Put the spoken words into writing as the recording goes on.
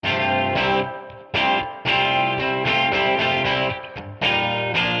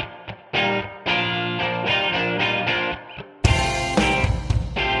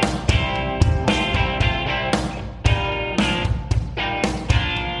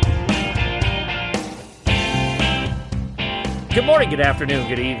Good morning, good afternoon,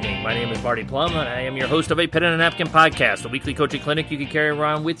 good evening. My name is Marty Plum, and I am your host of a Pen and a Napkin podcast, a weekly coaching clinic you can carry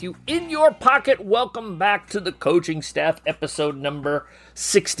around with you in your pocket. Welcome back to the Coaching Staff, episode number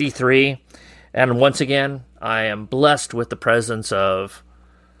 63. And once again, I am blessed with the presence of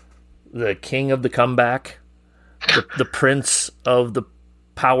the king of the comeback, the prince of the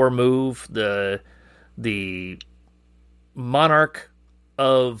power move, the monarch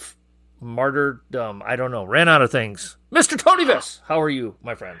of martyrdom. I don't know. Ran out of things. Mr. Tony Viss, how are you,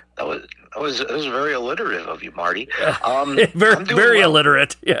 my friend? That was very alliterative of you, Marty. Very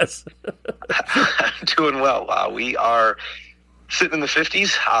illiterate, yes. I'm doing well. We are sitting in the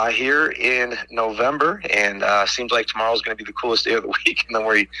 50s here in November, and seems like tomorrow's going to be the coolest day of the week, and then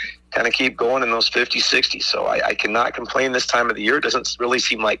we kind of keep going in those 50s, 60s. So I cannot complain this time of the year. It doesn't really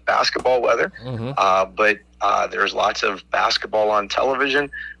seem like basketball weather, but there's lots of basketball on television.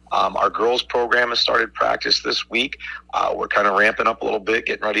 Our girls program has started practice this week. We're kind of ramping up a little bit,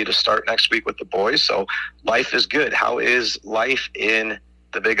 getting ready to start next week with the boys. So life is good. How is life in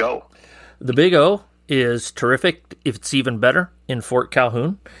the Big O? The Big O is terrific. If it's even better in Fort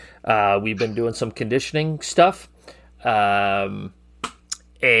Calhoun. We've been doing some conditioning stuff. And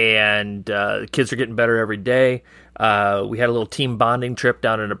the kids are getting better every day. We had a little team bonding trip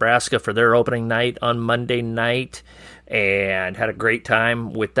down to Nebraska for their opening night on Monday night and had a great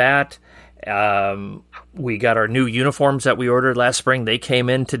time with that. We got our new uniforms that we ordered last spring. They came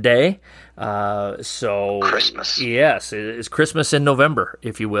in today. So Christmas. Yes, it's Christmas in November,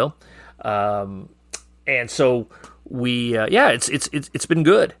 if you will. And so we, it's been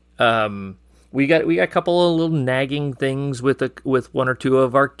good. We got a couple of little nagging things with one or two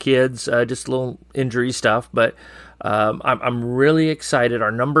of our kids, just little injury stuff, but I'm really excited.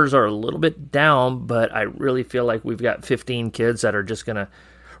 Our numbers are a little bit down, but I really feel like we've got 15 kids that are just going to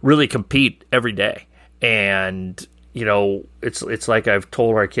really compete every day. And you know, it's like I've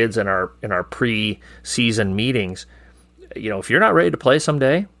told our kids in our pre-season meetings, you know, if you're not ready to play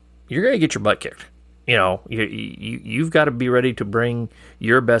someday, you're going to get your butt kicked. You know, you've got to be ready to bring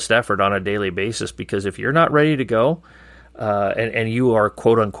your best effort on a daily basis, because if you're not ready to go, and you are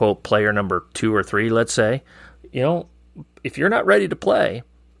quote unquote player number 2 or 3, let's say, you know, if you're not ready to play,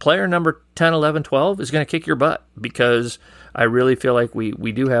 player number 10, 11, 12 is going to kick your butt, because I really feel like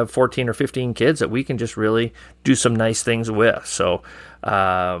we do have 14 or 15 kids that we can just really do some nice things with. So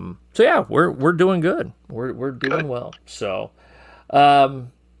yeah, we're doing good. We're doing well. So,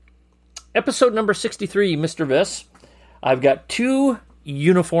 episode number 63, Mr. Viss. I've got 2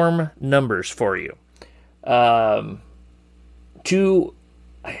 uniform numbers for you. One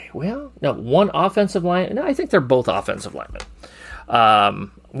offensive line. No, I think they're both offensive linemen.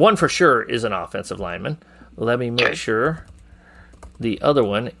 One for sure is an offensive lineman. Let me make sure. The other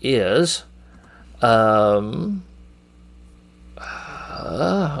one is, I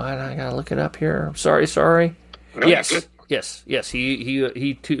gotta look it up here. Sorry. No, yes.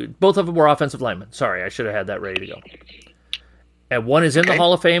 He too, both of them were offensive linemen. Sorry, I should have had that ready to go. And one is in the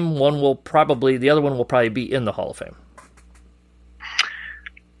Hall of Fame. The other one will probably be in the Hall of Fame.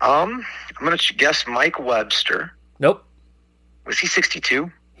 I'm going to guess Mike Webster. Nope. Was he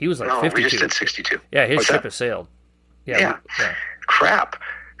 62? He was like 52. No, we just said 62. Yeah, his ship has sailed. Yeah. Crap.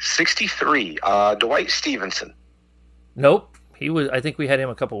 63. Dwight Stevenson. Nope. I think we had him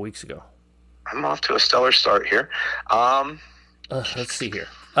a couple weeks ago. I'm off to a stellar start here. Let's see here.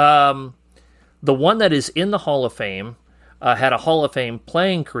 The one that is in the Hall of Fame had a Hall of Fame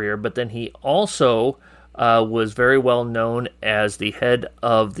playing career, but then he also was very well known as the head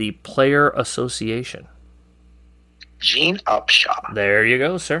of the Player Association. Gene Upshaw. There you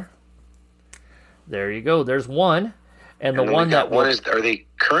go, sir. There you go. There's one. And the one that one is, are they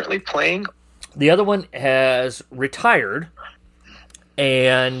currently playing? The other one has retired,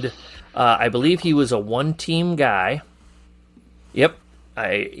 and I believe he was a one-team guy. Yep,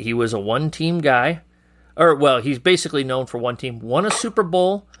 he was a one-team guy. He's basically known for one team. Won a Super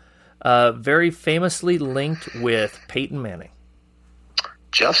Bowl, very famously linked with Peyton Manning.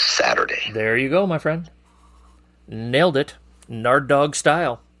 Jeff Saturday. There you go, my friend. Nailed it. Nard Dog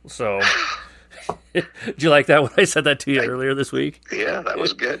style. So, did you like that when I said that to you earlier this week? Yeah, that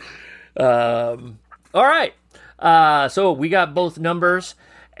was good. All right. So we got both numbers,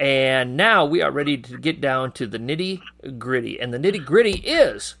 and now we are ready to get down to the nitty-gritty. And the nitty-gritty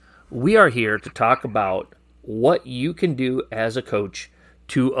is we are here to talk about what you can do as a coach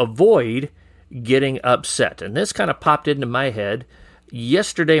to avoid getting upset. And this kind of popped into my head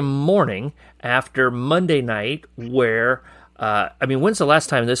yesterday morning after Monday night where, when's the last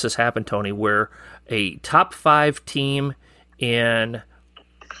time this has happened, Tony, where a top 5 team in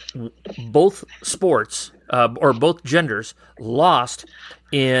both sports or both genders lost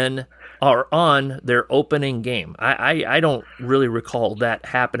in or on their opening game. I don't really recall that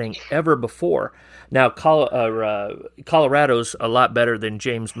happening ever before. Now, Colorado's a lot better than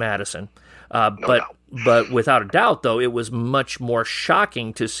James Madison, but without a doubt, though, it was much more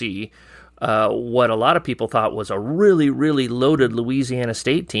shocking to see what a lot of people thought was a really, really loaded Louisiana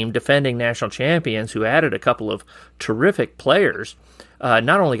State team, defending national champions, who added a couple of terrific players.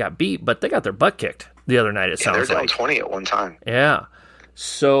 Not only got beat, but they got their butt kicked the other night, it sounds like. They're down 20 at one time. Yeah.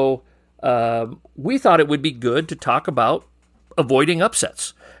 So we thought it would be good to talk about avoiding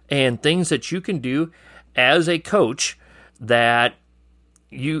upsets and things that you can do as a coach that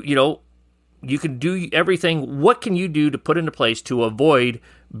you can do everything. What can you do to put into place to avoid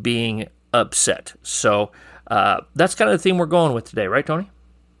being upset? So that's kind of the theme we're going with today, right, Tony?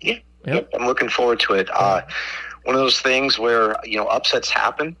 Yeah. Yep. I'm looking forward to it. One of those things where, upsets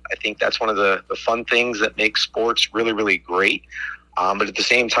happen. I think that's one of the fun things that makes sports really, really great. But at the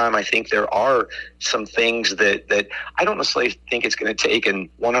same time, I think there are some things that I don't necessarily think it's going to take, and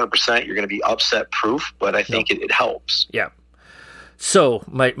 100% you're going to be upset proof, but I think it helps. Yeah. So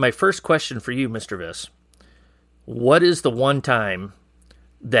my first question for you, Mr. Viss, what is the one time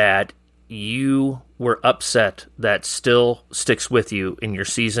that you were upset that still sticks with you in your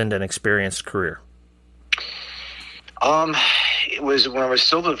seasoned and experienced career? It was when I was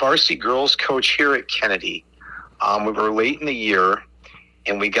still the varsity girls coach here at Kennedy. We were late in the year,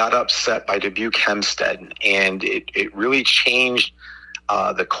 and we got upset by Dubuque Hempstead, and it really changed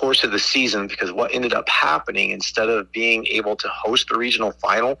the course of the season, because what ended up happening, instead of being able to host the regional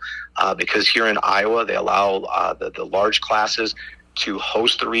final, because here in Iowa they allow the large classes to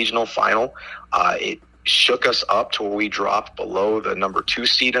host the regional final, it shook us up to where we dropped below the number 2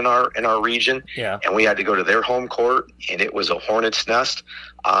 seed in our region. Yeah. And we had to go to their home court, and it was a hornet's nest.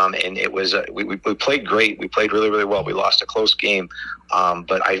 And it was we played great. We played really, really well. We lost a close game,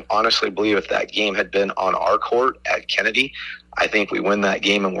 but I honestly believe if that game had been on our court at Kennedy, I think we win that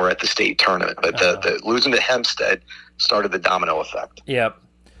game and we're at the state tournament. But the losing to Hempstead started the domino effect. Yep.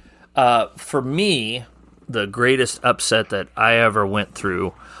 For me, the greatest upset that I ever went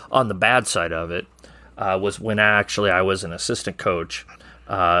through on the bad side of it was when I was an assistant coach,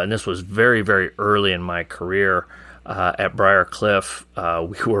 and this was very, very early in my career at Briar Cliff.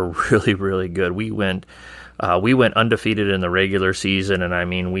 We were really, really good. We went undefeated in the regular season, and I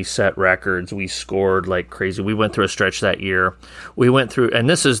mean, we set records. We scored like crazy. We went through a stretch that year. We went through, and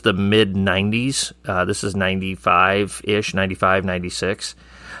this is the mid-'90s. This is 95-ish, 95, 96.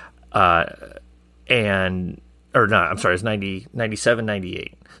 It's 97,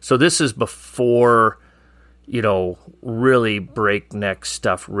 98. So this is before, really breakneck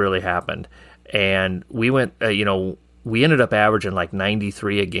stuff really happened. And we went, we ended up averaging like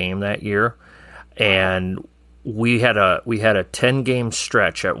 93 a game that year. And we had a 10-game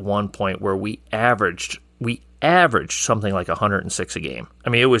stretch at one point where we averaged something like 106 a game. I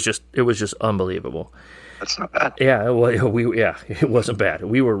mean, it was just unbelievable. That's not bad. Yeah, it wasn't bad.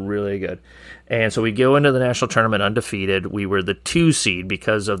 We were really good. And so we go into the national tournament undefeated. We were the 2 seed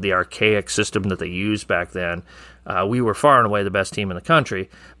because of the archaic system that they used back then. We were far and away the best team in the country.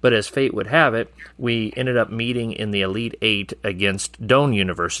 But as fate would have it, we ended up meeting in the Elite 8 against Doane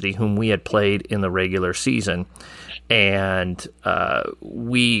University, whom we had played in the regular season. And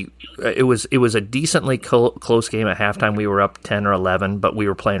it was a decently close game at halftime. We were up 10 or 11, but we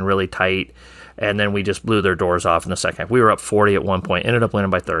were playing really tight. And then we just blew their doors off in the second half. We were up 40 at one point, ended up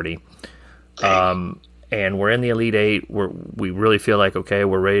winning by 30. And we're in the Elite 8. We really feel like, okay,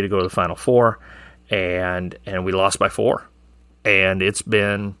 we're ready to go to the Final Four. And we lost by 4. And it's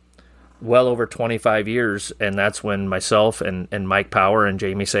been well over 25 years, and that's when myself and Mike Power and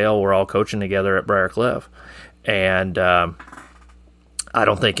Jamie Sale were all coaching together at Briar Cliff. And I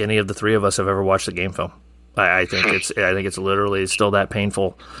don't think any of the three of us have ever watched the game film. I think it's literally still that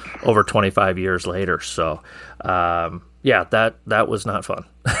painful over 25 years later. So, that was not fun.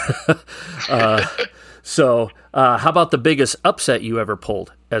 So, how about the biggest upset you ever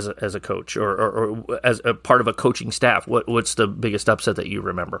pulled as a coach or as a part of a coaching staff? What's the biggest upset that you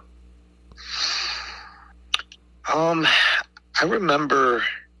remember? I remember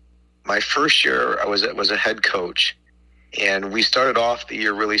my first year I was a head coach. And we started off the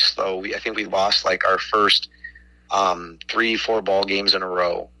year really slow. I think we lost like our first 3-4 ball games in a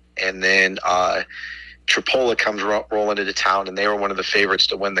row. And then Tripola comes rolling into town, and they were one of the favorites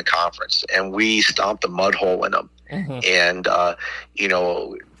to win the conference. And we stomped a mud hole in them. Mm-hmm. And,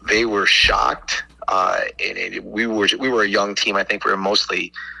 they were shocked. We were a young team. I think we were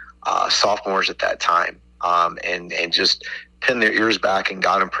mostly sophomores at that time. And just pinned their ears back and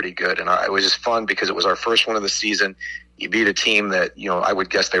got them pretty good. And it was just fun because it was our first one of the season. You beat a team that, I would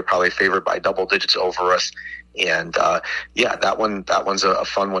guess they're probably favored by double digits over us. And that one's a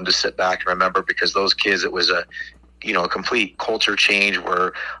fun one to sit back and remember, because those kids, it was a complete culture change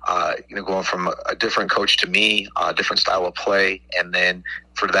where, going from a different coach to me, a different style of play. And then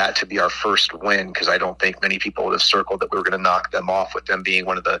for that to be our first win, because I don't think many people would have circled that we were going to knock them off, with them being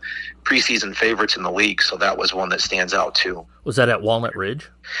one of the preseason favorites in the league. So that was one that stands out too. Was that at Walnut Ridge?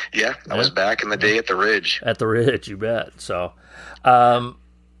 Yeah, that was back in the day at the Ridge. At the Ridge, you bet. So,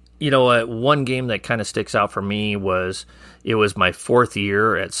 one game that kind of sticks out for me was, it was my fourth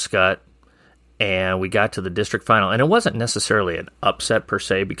year at Scott, and we got to the district final. And it wasn't necessarily an upset per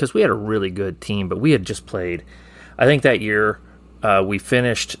se, because we had a really good team, but we had just played, I think that year we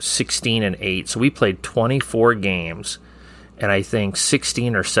finished 16-8. So we played 24 games, and I think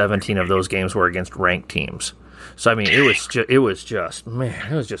 16 or 17 of those games were against ranked teams. So, I mean, it was just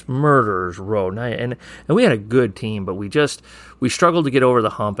murderer's row. And we had a good team, but we struggled to get over the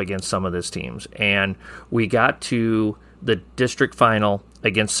hump against some of these teams. And we got to the district final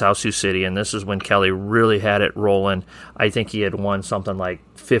against South Sioux City, and this is when Kelly really had it rolling. I think he had won something like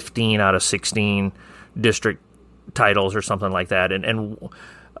 15 out of 16 district titles or something like that,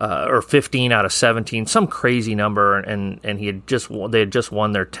 or 15 out of 17, some crazy number, and they had just won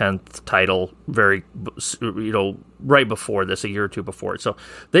their 10th title right before this, a year or two before it. So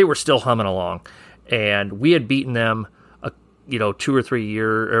they were still humming along, and we had beaten them 2 or 3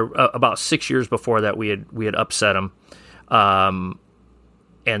 years, or about 6 years before that we had upset them.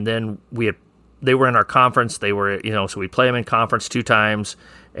 And then they were in our conference. They were, so we'd play them in conference 2 times,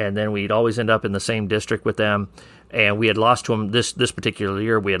 and then we'd always end up in the same district with them. And we had lost to them this particular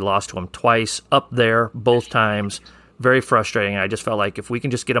year. We had lost to them twice up there, both times. Very frustrating. I just felt like if we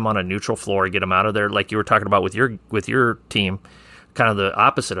can just get them on a neutral floor, get them out of there, like you were talking about with your team, kind of the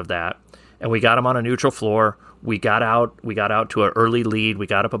opposite of that. And we got them on a neutral floor. We got out to an early lead. We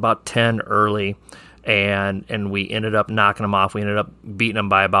got up about 10 early. And we ended up knocking them off. We ended up beating them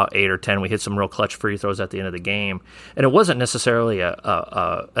by about 8 or 10. We hit some real clutch free throws at the end of the game. And it wasn't necessarily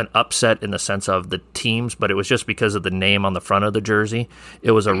an upset in the sense of the teams, but it was just because of the name on the front of the jersey.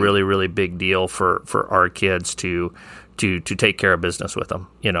 It was a really, really big deal for our kids to take care of business with them,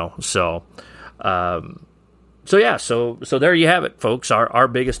 So there you have it, folks. Our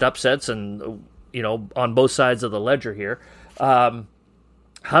biggest upsets, and on both sides of the ledger here.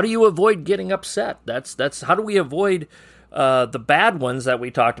 How do you avoid getting upset? That's how do we avoid the bad ones that we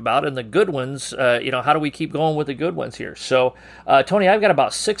talked about, and the good ones? How do we keep going with the good ones here? So, Tony, I've got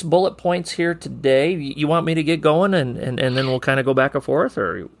about 6 bullet points here today. You want me to get going, and then we'll kind of go back and forth,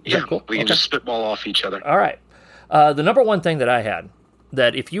 or yeah, cool? We can just spitball off each other. All right. The number one thing that I had,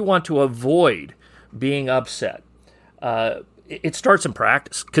 that if you want to avoid being upset, it starts in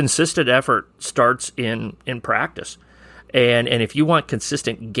practice. Consistent effort starts in practice. And if you want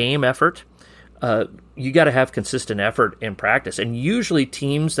consistent game effort, you got to have consistent effort in practice. And usually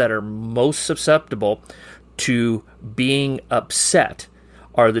teams that are most susceptible to being upset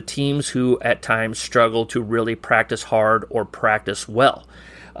are the teams who at times struggle to really practice hard or practice well.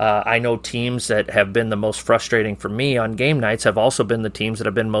 I know teams that have been the most frustrating for me on game nights have also been the teams that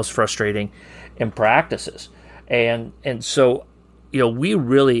have been most frustrating in practices. And so, we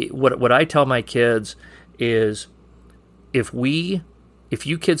really, what I tell my kids is, if you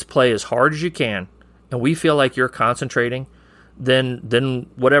kids play as hard as you can, and we feel like you're concentrating, then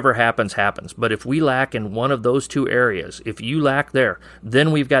whatever happens. But if we lack in one of those 2 areas, if you lack there,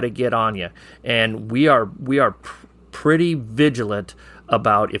 then we've got to get on you. And we are pretty vigilant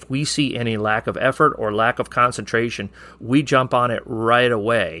about if we see any lack of effort or lack of concentration, we jump on it right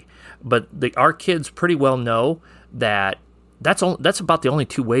away. But our kids pretty well know that that's about the only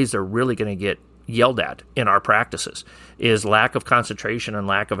 2 ways they're really going to get yelled at in our practices, is lack of concentration and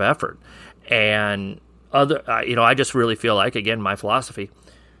lack of effort. And I just really feel like, again, my philosophy,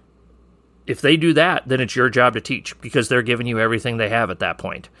 if they do that, then it's your job to teach, because they're giving you everything they have at that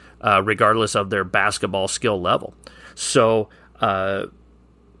point, regardless of their basketball skill level. So,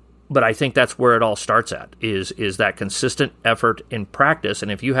 but I think that's where it all starts at, is that consistent effort in practice.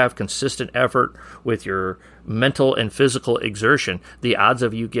 And if you have consistent effort with your mental and physical exertion, the odds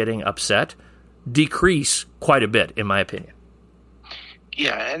of you getting upset decrease quite a bit, in my opinion.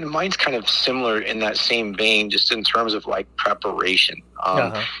 Yeah, and mine's kind of similar in that same vein, just in terms of like preparation.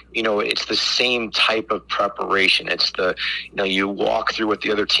 It's the same type of preparation. It's you walk through what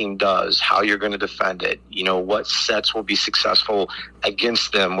the other team does, how you're going to defend it, what sets will be successful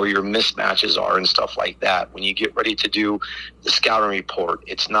against them, where your mismatches are and stuff like that. When you get ready to do the scouting report,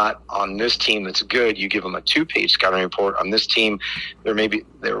 it's not on this team that's good. You give them a 2-page scouting report. On this team,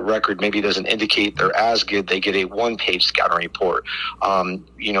 their record maybe doesn't indicate they're as good. They get a 1-page scouting report.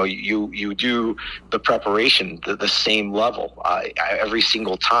 You do the preparation the same level every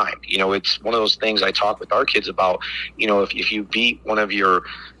single time. It's one of those things I talk with our kids about. If you beat one of your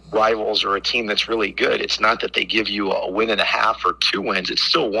rivals or a team that's really good, it's not that they give you a win and a half or 2 wins. It's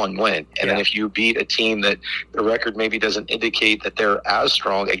still 1 win. And then if you beat a team that the record maybe doesn't indicate that they're as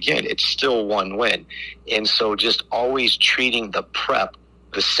strong, again, it's still 1 win. And so just always treating the prep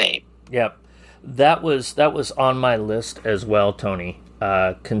the same. Yep. That was on my list as well, Tony.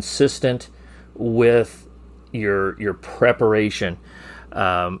 Consistent with your preparation.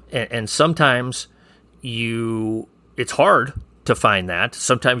 And sometimes it's hard to find that.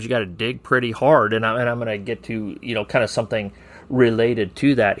 Sometimes you got to dig pretty hard, and I'm going to get to kind of something related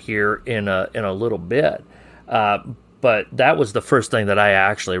to that here in a little bit. But that was the first thing that I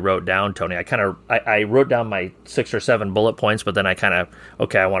actually wrote down, Tony. I wrote down my 6 or 7 bullet points, but then I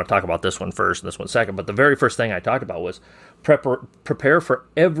want to talk about this one first and this one second. But the very first thing I talked about was prepare for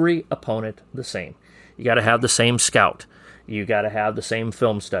every opponent the same. You got to have the same scout. You got to have the same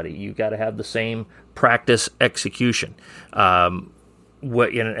film study. You got to have the same practice execution. And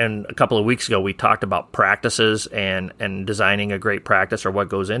a couple of weeks ago, we talked about practices and designing a great practice, or what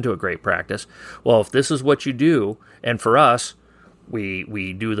goes into a great practice. Well, if this is what you do, and for us,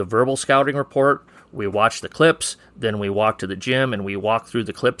 we do the verbal scouting report, we watch the clips, then we walk to the gym and we walk through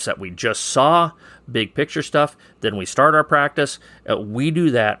the clips that we just saw, big picture stuff, then we start our practice. We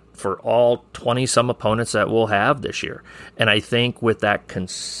do that for all 20-some opponents that we'll have this year. And I think with that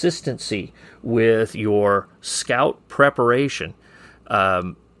consistency with your scout preparation,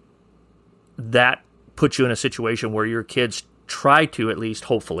 that puts you in a situation where your kids try to, at least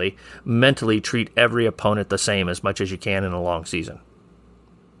hopefully, mentally treat every opponent the same as much as you can in a long season.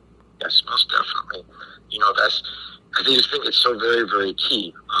 Yes, most definitely. I think it's so very, very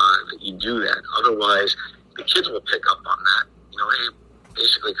key that you do that. Otherwise, the kids will pick up on that. Hey,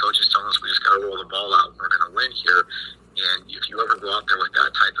 basically, coach is telling us we just got to roll the ball out and we're going to win here. And if you ever go out there with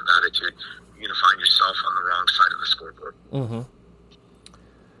that type of attitude, you're going to find yourself on the wrong side of the scoreboard. Mm-hmm.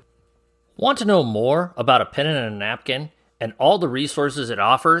 Want to know more about a pen and a napkin and all the resources it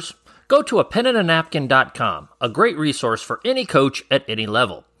offers? Go to apenandanapkin.com, a great resource for any coach at any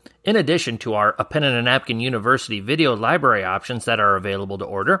level. In addition to our A Pen and a Napkin University video library options that are available to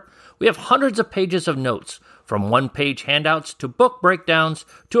order, we have hundreds of pages of notes, from one-page handouts to book breakdowns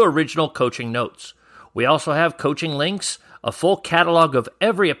to original coaching notes. We also have coaching links, a full catalog of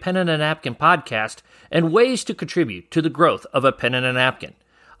every A Pen and a Napkin podcast, and ways to contribute to the growth of A Pen and a Napkin.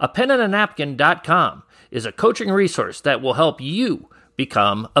 apenandanapkin.com is a coaching resource that will help you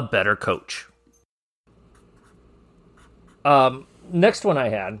become a better coach. Next one I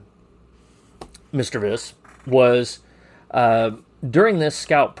had, Mr. Viss, was during this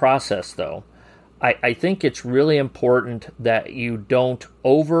scout process, though, I think it's really important that you don't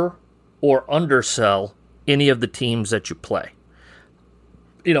over or undersell any of the teams that you play.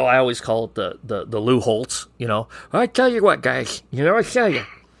 I always call it the Lou Holtz, I tell you what, guys, I tell you,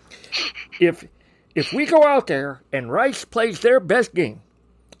 if we go out there and Rice plays their best game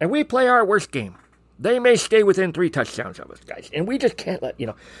and we play our worst game, they may stay within 3 touchdowns of us, guys, and we just can't let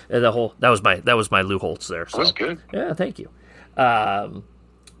that was my Lou Holtz there. So. That was good. Yeah, thank you.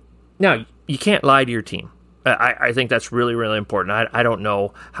 Now you can't lie to your team. I think that's really, really important. I don't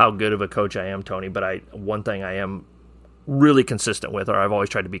know how good of a coach I am, Tony, but one thing I am really consistent with, or I've always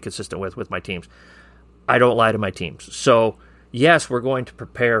tried to be consistent with my teams, I don't lie to my teams. So yes, we're going to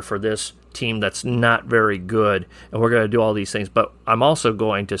prepare for this team that's not very good, and we're going to do all these things, but I'm also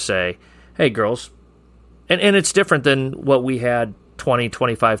going to say, hey, girls. And it's different than what we had 20,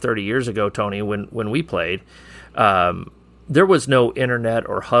 25, 30 years ago, Tony, when we played. There was no internet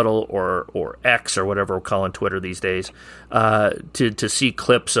or Huddle or X or whatever we're calling Twitter these days to see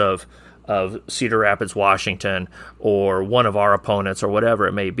clips of Cedar Rapids, Washington, or one of our opponents or whatever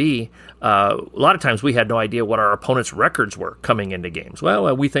it may be. A lot of times we had no idea what our opponents' records were coming into games.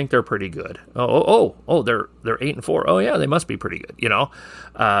 Well, we think they're pretty good. Oh, they're 8-4. Oh yeah, they must be pretty good.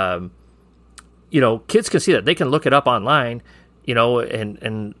 Kids can see that. They can look it up online,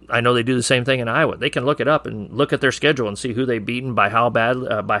 and I know they do the same thing in Iowa. They can look it up and look at their schedule and see who they've beaten by how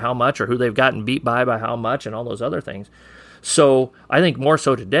much, or who they've gotten beat by how much, and all those other things. So I think more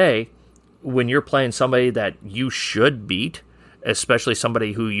so today, when you're playing somebody that you should beat, especially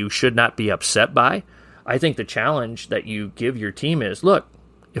somebody who you should not be upset by, I think the challenge that you give your team is, look,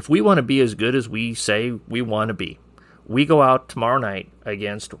 if we want to be as good as we say we want to be, we go out tomorrow night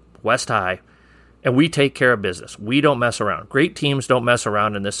against West High and we take care of business. We don't mess around. Great teams don't mess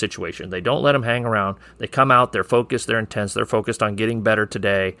around in this situation. They don't let them hang around. They come out, they're focused, they're intense, they're focused on getting better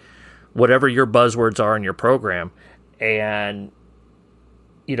today, whatever your buzzwords are in your program. And,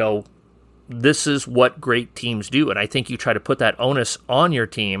 this is what great teams do. And I think you try to put that onus on your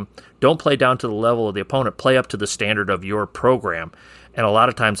team. Don't play down to the level of the opponent. Play up to the standard of your program. And a lot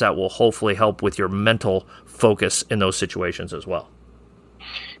of times that will hopefully help with your mental focus in those situations as well.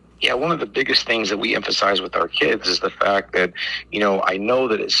 Yeah, one of the biggest things that we emphasize with our kids is the fact that, I know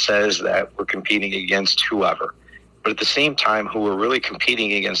that it says that we're competing against whoever, but at the same time, who we're really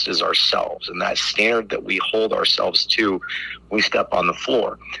competing against is ourselves, and that standard that we hold ourselves to when we step on the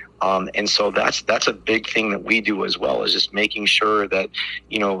floor. And so that's a big thing that we do as well, is just making sure that,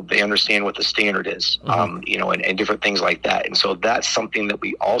 they understand what the standard is, and different things like that. And so that's something that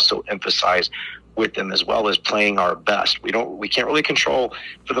we also emphasize with them, as well as playing our best. We can't really control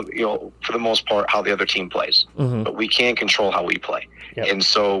for the most part how the other team plays, but we can control how we play. Yep. And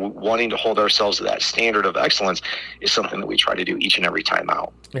so wanting to hold ourselves to that standard of excellence is something that we try to do each and every time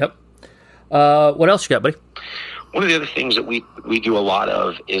out. Yep. What else you got, buddy? One of the other things that we do a lot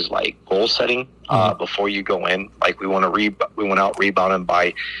of is like goal setting before you go in. Like we want out rebounding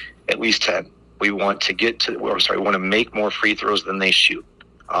by at least 10. We want to make more free throws than they shoot.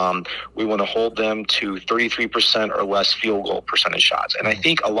 We want to hold them to 33% or less field goal percentage shots. And I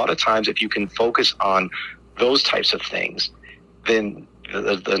think a lot of times if you can focus on those types of things, then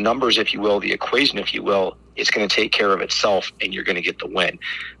the numbers, if you will, the equation, if you will, it's going to take care of itself and you're going to get the win.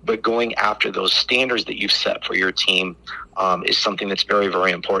 But going after those standards that you've set for your team is something that's very,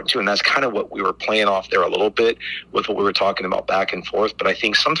 very important too. And that's kind of what we were playing off there a little bit with what we were talking about back and forth. But I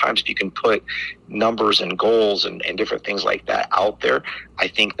think sometimes if you can put numbers and goals and different things like that out there, I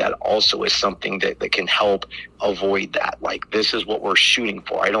think that also is something that can help avoid that. Like, this is what we're shooting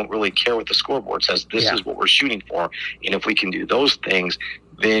for. I don't really care what the scoreboard says. This is what we're shooting for. And if we can do those things,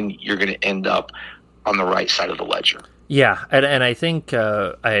 then you're going to end up on the right side of the ledger. Yeah, and I think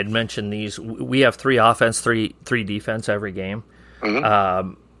I had mentioned these. We have 3 offense, 3 defense every game,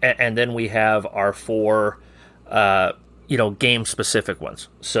 and then we have our 4, game specific ones.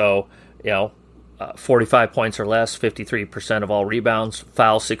 So 45 points or less, 53% of all rebounds,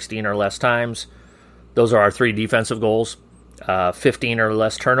 foul 16 or less times. Those are our 3 defensive goals. 15 or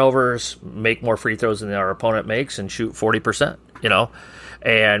less turnovers, make more free throws than our opponent makes, and shoot 40%.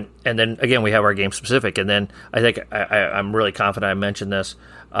 And then again we have our game specific, and then I think I'm really confident I mentioned this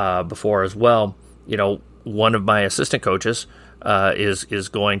before as well. One of my assistant coaches is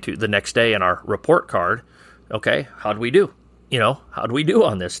going to, the next day in our report card, okay, how do we do? How do we do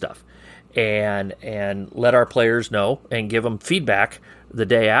on this stuff? And let our players know and give them feedback the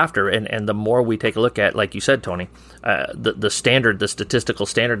day after. And the more we take a look at, like you said, Tony, the statistical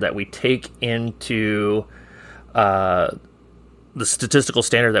standard that we take into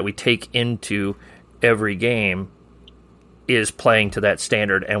every game is playing to that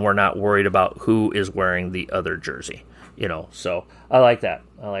standard, and we're not worried about who is wearing the other jersey. So I like that.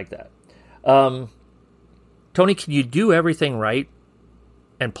 Tony, can you do everything right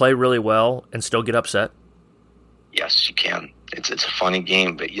and play really well and still get upset? Yes, you can. It's a funny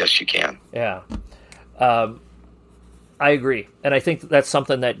game, but yes, you can. Yeah. I agree. And I think that's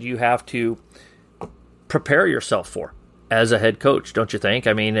something that you have to prepare yourself for as a head coach, don't you think?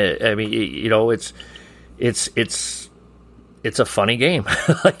 I mean, it's a funny game,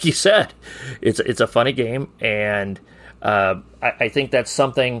 like you said. It's a funny game, and I think that's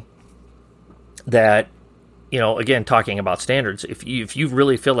something that, again, talking about standards, if you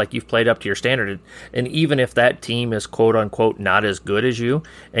really feel like you've played up to your standard, and even if that team is quote unquote not as good as you,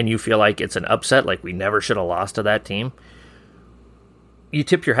 and you feel like it's an upset, like we never should have lost to that team, you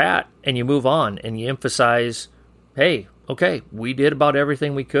tip your hat and you move on and you emphasize, hey, okay, we did about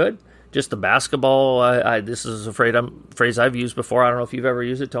everything we could. Just the basketball, this is a phrase I've used before. I don't know if you've ever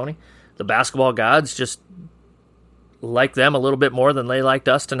used it, Tony. The basketball gods just like them a little bit more than they liked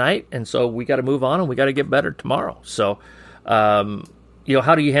us tonight, and so we got to move on and we got to get better tomorrow. So,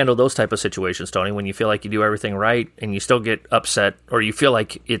 how do you handle those type of situations, Tony, when you feel like you do everything right and you still get upset, or you feel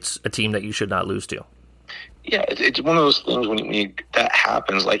like it's a team that you should not lose to? Yeah, it's one of those things when that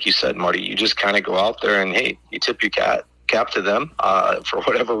happens, like you said, Marty, you just kind of go out there and, hey, you tip your cap to them for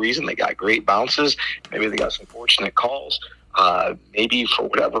whatever reason. They got great bounces. Maybe they got some fortunate calls. Maybe for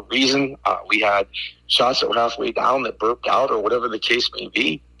whatever reason, we had shots that were halfway down that burped out or whatever the case may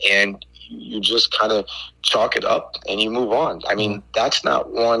be. And you just kind of chalk it up and you move on. I mean, that's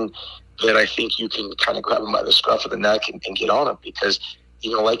not one that I think you can kind of grab them by the scruff of the neck and get on them because,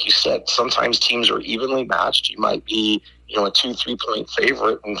 like you said, sometimes teams are evenly matched. You might be, a 2-3 point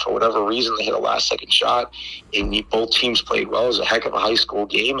favorite, and for whatever reason, they hit a last second shot, and both teams played well. It was a heck of a high school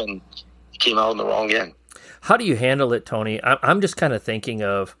game, and you came out on the wrong end. How do you handle it, Tony? I'm just kind of thinking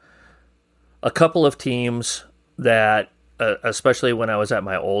of a couple of teams that, especially when I was at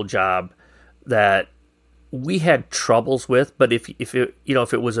my old job, that we had troubles with. But if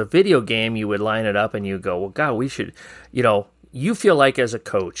it was a video game, you would line it up and you go, well, God, we should, you feel like as a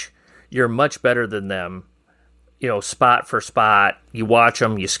coach, you're much better than them. Spot for spot, you watch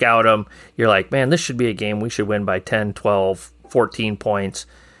them, you scout them, you're like, man, this should be a game we should win by 10, 12, 14 points.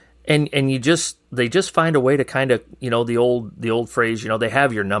 And they just find a way to kind of, the old phrase, they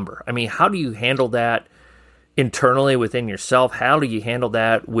have your number. I mean, how do you handle that internally within yourself? How do you handle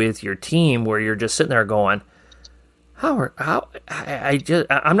that with your team where you're just sitting there going, I'm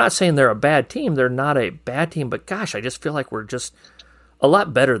not saying they're a bad team. They're not a bad team, but gosh, I just feel like we're just a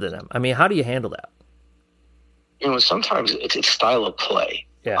lot better than them. I mean, how do you handle that? Sometimes it's style of play.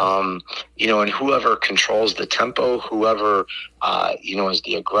 Yeah. And whoever controls the tempo, whoever, is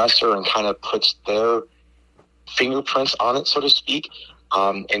the aggressor and kind of puts their fingerprints on it, so to speak.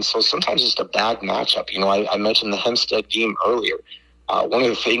 And so sometimes it's a bad matchup. I mentioned the Hempstead game earlier. One of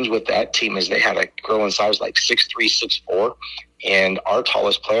the things with that team is they had a girl in size like 6'3", 6'4", and our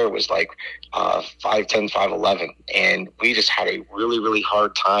tallest player was like 5'10", 5'11", and we just had a really, really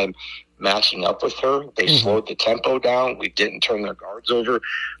hard time matching up with her. They slowed the tempo down. We didn't turn their guards over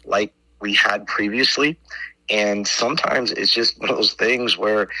like we had previously. And sometimes it's just one of those things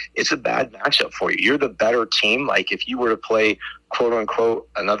where it's a bad matchup for you. You're the better team. Like if you were to play, quote unquote,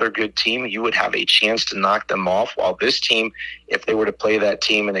 another good team, you would have a chance to knock them off. While this team, if they were to play that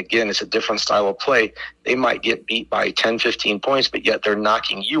team, and again, it's a different style of play, they might get beat by 10, 15 points, but yet they're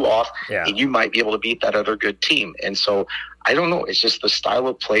knocking you off, and you might be able to beat that other good team. And so I don't know. It's just the style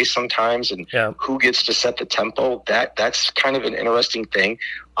of play sometimes, and who gets to set the tempo. That's kind of an interesting thing.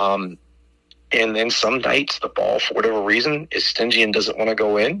 And then some nights the ball, for whatever reason, is stingy and doesn't want to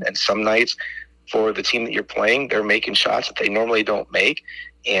go in. And some nights for the team that you're playing, they're making shots that they normally don't make.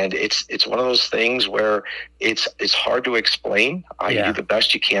 And it's one of those things where it's hard to explain. You do the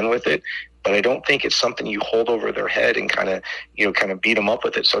best you can with it, but I don't think it's something you hold over their head and kind of beat them up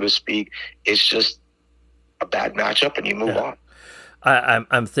with it, so to speak. It's just a bad matchup, and you move on.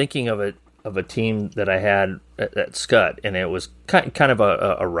 I'm thinking of a team that I had at Scott, and it was kind of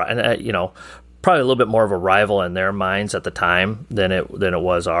probably a little bit more of a rival in their minds at the time than it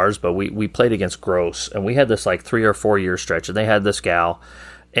was ours. But we played against Gross, and we had this like 3 or 4 year stretch, and they had this gal,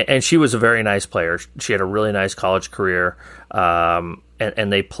 and she was a very nice player. She had a really nice college career, and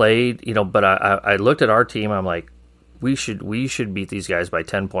they played, But I looked at our team. I'm like, we should beat these guys by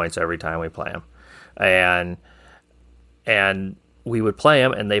 10 points every time we play them, and we would play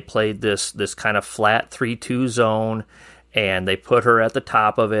them, and they played this kind of flat 3-2 zone, and they put her at the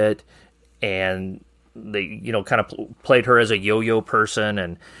top of it, and they kind of played her as a yo-yo person,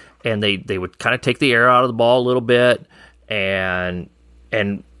 and they would kind of take the air out of the ball a little bit, and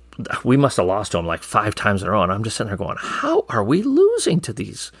we must have lost to them like 5 times in a row, and I'm just sitting there going, how are we losing to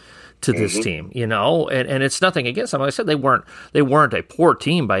this team, and it's nothing against them. Like I said, they weren't a poor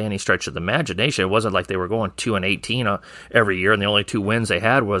team by any stretch of the imagination. It wasn't like they were going 2-18 every year, and the only 2 wins they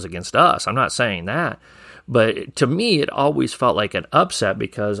had was against us. I'm not saying that, but to me, it always felt like an upset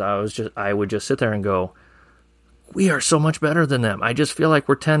because I would just sit there and go, we are so much better than them. I just feel like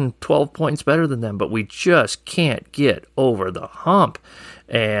we're 10, 12 points better than them, but we just can't get over the hump.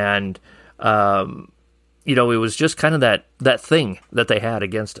 And it was just kind of that thing that they had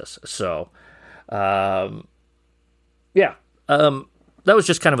against us. So, that was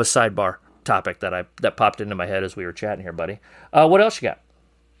just kind of a sidebar topic that popped into my head as we were chatting here, buddy. What else you got?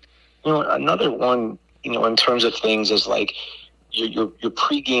 Another one, in terms of things is like your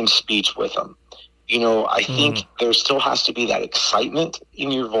pregame speech with them. I think there still has to be that excitement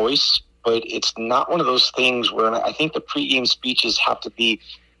in your voice, but it's not one of those things where I think the pregame speeches have to be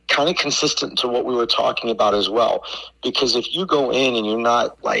kind of consistent to what we were talking about as well. Because if you go in and you're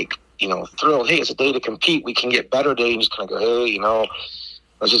not like, thrilled, hey, it's a day to compete, we can get better day, and just kind of go, hey,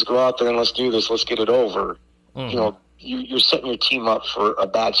 let's just go out there and let's do this, let's get it over. You're setting your team up for a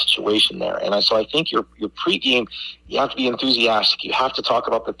bad situation there. And so I think your pregame, you have to be enthusiastic. You have to talk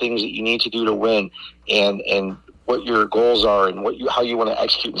about the things that you need to do to win. And what your goals are and how you want to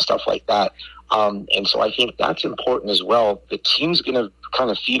execute and stuff like that. And so I think that's important as well. The team's going to kind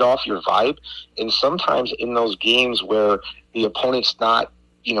of feed off your vibe. And sometimes in those games where the opponent's not,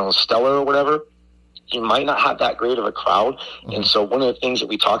 stellar or whatever, you might not have that great of a crowd. Mm-hmm. And so one of the things that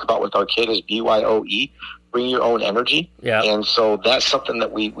we talk about with our kid is BYOE, bring your own energy. Yeah. And so that's something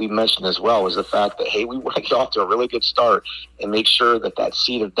that we mentioned as well, is the fact that, hey, we want to get off to a really good start and make sure that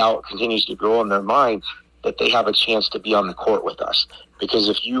seed of doubt continues to grow in their mind, that they have a chance to be on the court with us. Because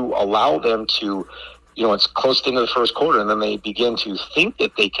if you allow them to, it's close to the end of the first quarter, and then they begin to think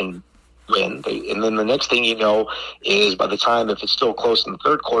that they can win. And then the next thing you know is, by the time, if it's still close in the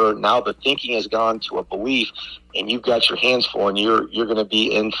third quarter, now the thinking has gone to a belief, and you've got your hands full, and you're going to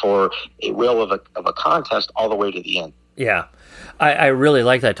be in for a will of a contest all the way to the end. Yeah. I really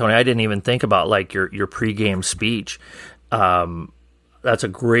like that, Tony. I didn't even think about like your pregame speech. That's a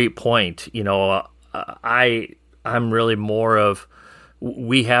great point. I'm really more of,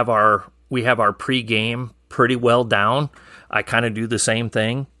 we have our pregame pretty well down. I kind of do the same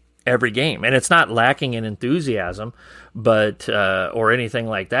thing every game, and it's not lacking in enthusiasm, but or anything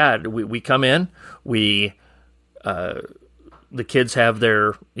like that. We come in, the kids have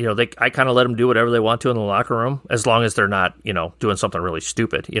their, I kind of let them do whatever they want to in the locker room, as long as they're not, doing something really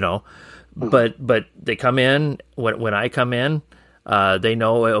stupid, But they come in, when I come in, they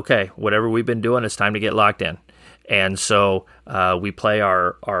know, okay, whatever we've been doing, it's time to get locked in. And so we play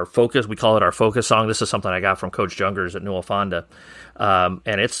our focus. We call it our focus song. This is something I got from Coach Jungers at Newell Fonda. And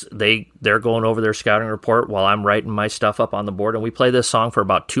they're going over their scouting report while I'm writing my stuff up on the board. And we play this song for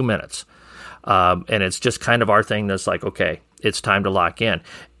about 2 minutes. And it's just kind of our thing that's like, okay, it's time to lock in.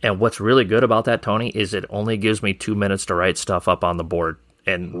 And what's really good about that, Tony, is it only gives me 2 minutes to write stuff up on the board.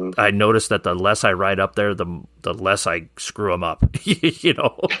 And I noticed that the less I write up there, the less I screw them up,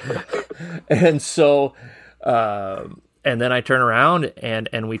 And so, and then I turn around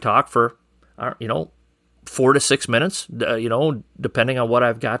and we talk for, 4 to 6 minutes, depending on what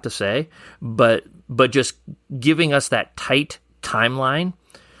I've got to say. But just giving us that tight timeline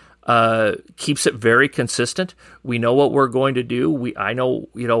keeps it very consistent. We know what we're going to do. I know,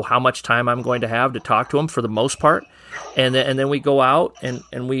 how much time I'm going to have to talk to them for the most part. And then we go out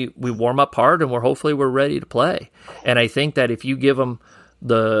and we warm up hard, and hopefully we're ready to play. And I think that if you give them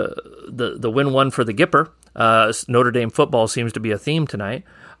the win one for the Gipper, Notre Dame football seems to be a theme tonight.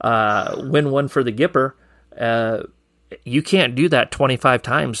 Win one for the Gipper. You can't do that 25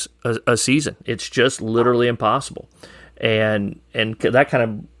 times a season. It's just literally impossible. And that kind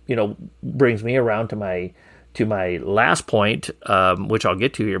of, brings me around to my last point, which I'll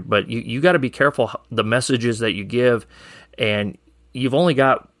get to here. But you got to be careful the messages that you give, and you've only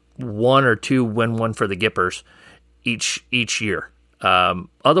got 1 or 2 win one for the Gippers each year.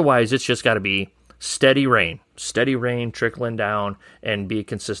 Otherwise, it's just got to be steady rain trickling down, and be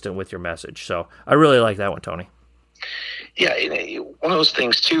consistent with your message. So I really like that one, Tony. Yeah, one of those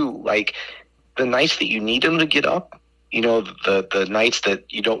things too, like the nights that you need them to get up, the nights that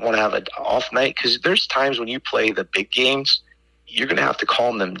you don't want to have an off night, because there's times when you play the big games, you're going to have to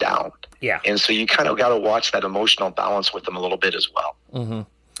calm them down. Yeah. And so you kind of got to watch that emotional balance with them a little bit as well.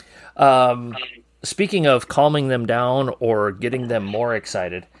 Mm-hmm. Speaking of calming them down or getting them more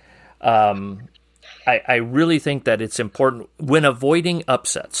excited, I really think that it's important when avoiding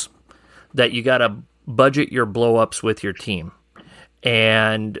upsets that you got to budget your blow-ups with your team.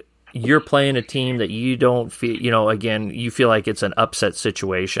 And you're playing a team that you don't feel, again, you feel like it's an upset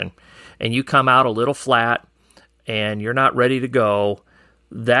situation, and you come out a little flat and you're not ready to go.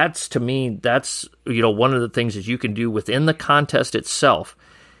 That's, to me, one of the things that you can do within the contest itself.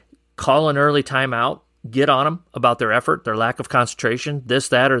 Call an early timeout, get on them about their effort, their lack of concentration, this,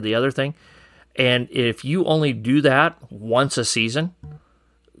 that, or the other thing. And if you only do that once a season,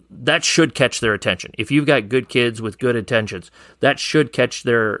 that should catch their attention. If you've got good kids with good intentions, that should catch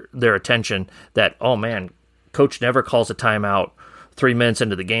their attention that, oh man, coach never calls a timeout 3 minutes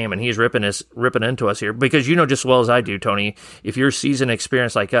into the game, and he's ripping into us here. Because you know just as well as I do, Tony, if you're seasoned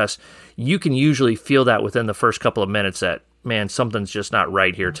experience like us, you can usually feel that within the first couple of minutes that, man, something's just not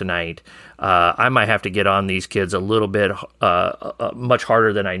right here tonight. I might have to get on these kids a little bit much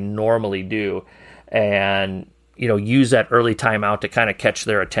harder than I normally do, and use that early timeout to kind of catch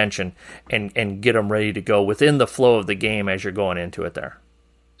their attention and get them ready to go within the flow of the game as you're going into it there.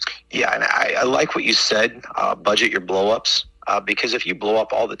 Yeah, and I like what you said, budget your blow-ups, because if you blow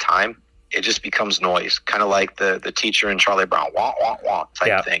up all the time, it just becomes noise, kind of like the teacher in Charlie Brown, wah, wah, wah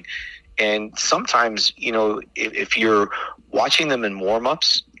type thing. And sometimes, if you're watching them in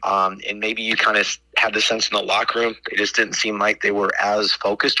warm-ups, and maybe you kind of had the sense in the locker room. They just didn't seem like they were as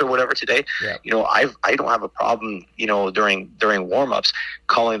focused or whatever today. Yeah. I don't have a problem, during warm-ups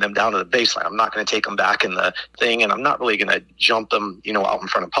calling them down to the baseline. I'm not going to take them back in the thing, and I'm not really going to jump them, out in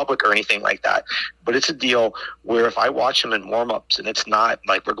front of public or anything like that. But it's a deal where if I watch them in warm-ups and it's not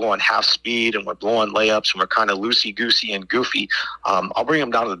like we're going half speed and we're blowing layups and we're kind of loosey-goosey and goofy, I'll bring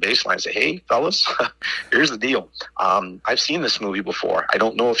them down to the baseline and say, hey, fellas, here's the deal. I've seen this movie before. I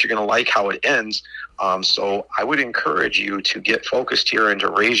don't know if you're going to like how it ends. So I would encourage you to get focused here and to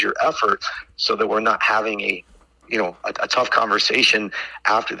raise your effort so that we're not having a tough conversation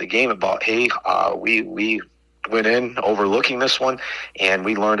after the game about, hey, we went in overlooking this one and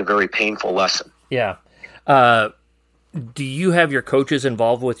we learned a very painful lesson. Yeah. Do you have your coaches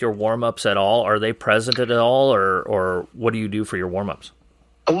involved with your warm-ups at all? Are they present at all, or what do you do for your warm-ups?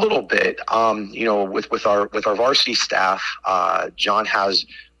 A little bit. With our varsity staff, John has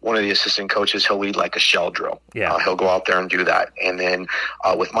one of the assistant coaches. He'll lead like a shell drill. Yeah. He'll go out there and do that. And then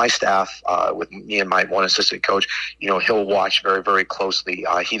with my staff, with me and my one assistant coach, he'll watch very, very closely.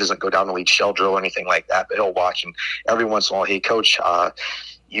 He doesn't go down and lead shell drill or anything like that, but he'll watch. And every once in a while, hey, coach,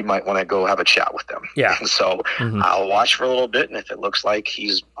 you might want to go have a chat with them. Yeah. And so I'll watch for a little bit. And if it looks like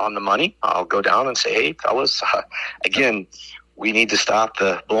he's on the money, I'll go down and say, hey, fellas, again, we need to stop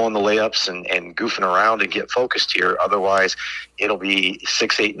the blowing the layups and goofing around and get focused here. Otherwise, it'll be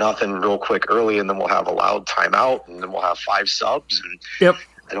 6-8-0 real quick early, and then we'll have a loud timeout, and then we'll have 5 subs. And yep.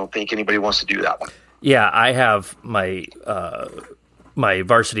 I don't think anybody wants to do that one. Yeah, I have my my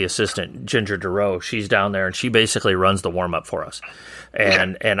varsity assistant, Ginger DeRoe. She's down there, and she basically runs the warm-up for us.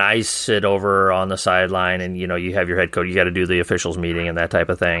 And I sit over on the sideline, and, you have your head coach. You got to do the officials meeting and that type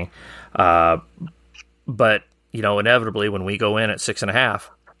of thing. But inevitably when we go in at 6.5,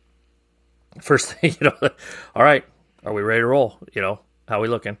 first thing, all right, are we ready to roll? How are we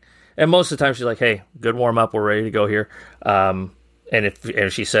looking? And most of the time she's like, hey, good warm up. We're ready to go here. And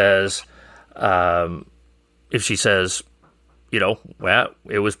if she says, well,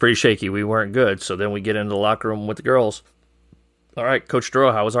 it was pretty shaky. We weren't good. So then we get into the locker room with the girls. All right, Coach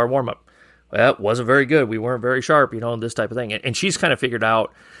Duro, how was our warm up? Well, it wasn't very good. We weren't very sharp, this type of thing. And she's kind of figured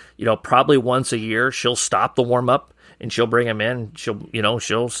out, probably once a year she'll stop the warm up and she'll bring him in.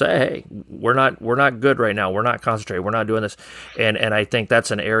 She'll say, hey, we're not good right now. We're not concentrating. We're not doing this. And I think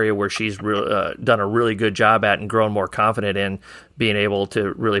that's an area where she's done a really good job at and grown more confident in being able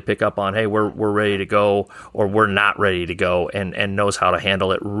to really pick up on, hey, we're ready to go, or we're not ready to go, and knows how to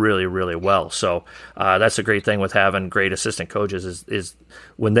handle it really, really well. So that's a great thing with having great assistant coaches is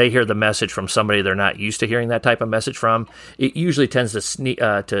when they hear the message from somebody they're not used to hearing that type of message from, it usually tends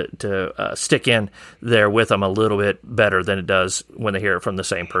to stick in there with them a little bit better than it does when they hear it from the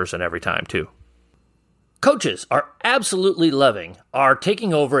same person every time too. Coaches are absolutely loving our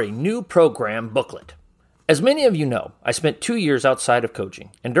Taking Over a New Program booklet. As many of you know, I spent 2 years outside of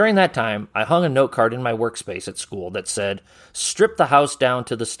coaching, and during that time, I hung a note card in my workspace at school that said, strip the house down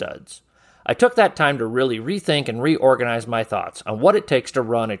to the studs. I took that time to really rethink and reorganize my thoughts on what it takes to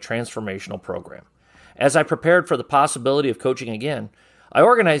run a transformational program. As I prepared for the possibility of coaching again, I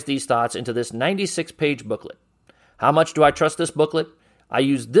organized these thoughts into this 96-page booklet. How much do I trust this booklet? I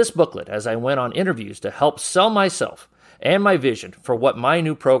used this booklet as I went on interviews to help sell myself and my vision for what my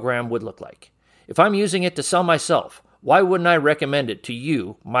new program would look like. If I'm using it to sell myself, why wouldn't I recommend it to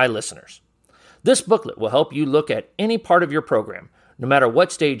you, my listeners? This booklet will help you look at any part of your program, no matter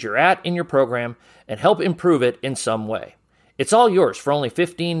what stage you're at in your program, and help improve it in some way. It's all yours for only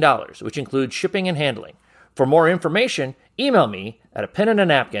 $15, which includes shipping and handling. For more information, email me at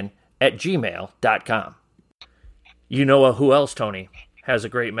apenandanapkin@gmail.com. You know who else, Tony, has a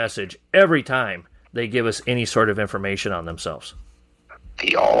great message every time they give us any sort of information on themselves?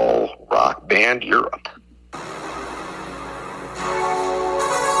 The All Rock Band Europe.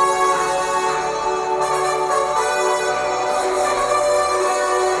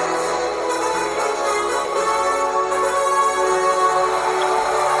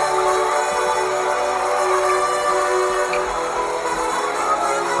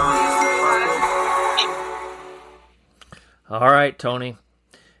 All right, Tony,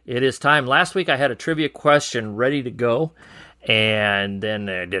 it is time. Last week I had a trivia question ready to go, and then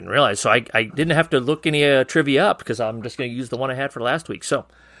I didn't realize. So I didn't have to look any trivia up because I'm just going to use the one I had for last week. So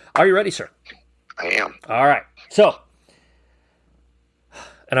are you ready, sir? I am. All right. So,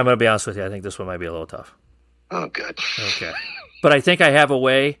 and I'm going to be honest with you, I think this one might be a little tough. Oh, good. Okay. But I think I have a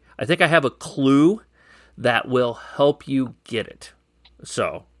way, I think I have a clue that will help you get it.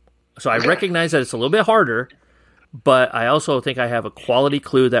 So I recognize that it's a little bit harder, but I also think I have a quality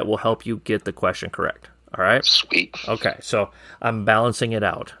clue that will help you get the question correct. All right? Sweet. Okay, so I'm balancing it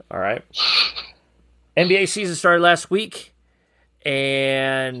out. All right? NBA season started last week,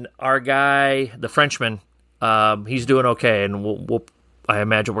 and our guy, the Frenchman, he's doing okay, and I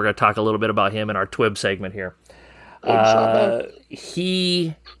imagine we're going to talk a little bit about him in our TWIB segment here.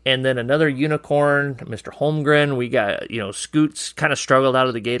 He and then another unicorn, Mr. Holmgren. We got, Scoots kind of struggled out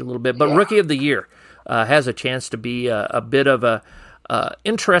of the gate a little bit, but Rookie of the Year has a chance to be a bit of a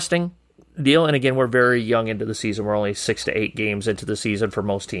interesting deal. And again, we're very young into the season. We're only 6 to 8 games into the season for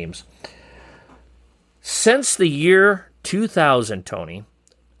most teams. Since the year 2000, Tony,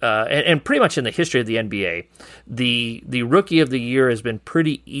 and pretty much in the history of the NBA, the Rookie of the Year has been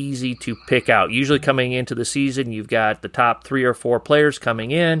pretty easy to pick out. Usually coming into the season, you've got the top 3 or 4 players coming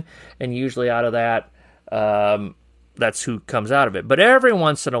in, and usually out of that, that's who comes out of it. But every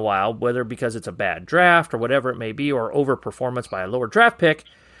once in a while, whether because it's a bad draft or whatever it may be, or overperformance by a lower draft pick,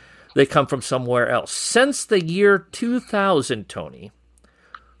 they come from somewhere else. Since the year 2000, Tony,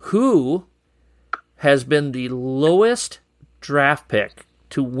 who has been the lowest draft pick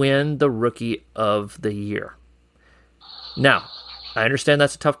to win the Rookie of the Year? Now, I understand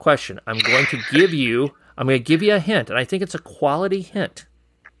that's a tough question. I'm going to give you a hint, and I think it's a quality hint.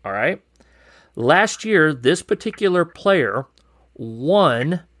 All right? Last year, this particular player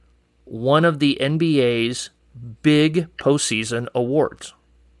won one of the NBA's big postseason awards.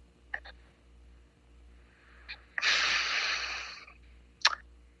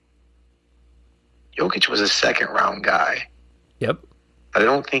 Jokic was a second-round guy. Yep. I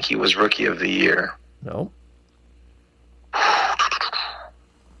don't think he was Rookie of the Year. No.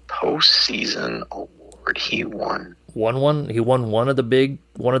 Postseason award he won. He won one of the big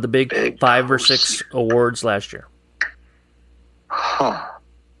 5 or 6 awards last year. Huh.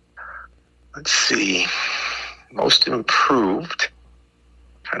 Let's see. Most improved.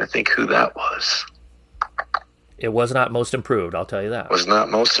 Trying to think who that was. It was not most improved, I'll tell you that. Was not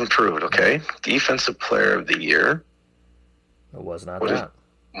most improved, okay. Defensive Player of the Year. It was not that.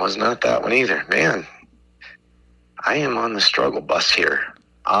 Was not that one either. Man, I am on the struggle bus here.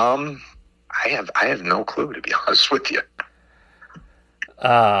 I have no clue, to be honest with you.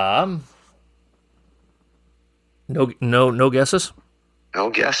 No guesses? No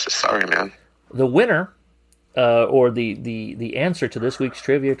guesses. Sorry, man. The winner, or the answer to this week's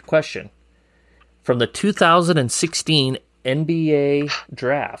trivia question, from the 2016 NBA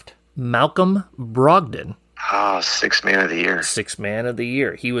draft, Malcolm Brogdon. Sixth man of the year. Sixth man of the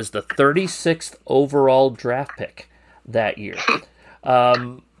year. He was the 36th overall draft pick that year.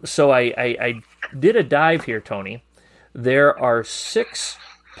 So I did a dive here, Tony. There are 6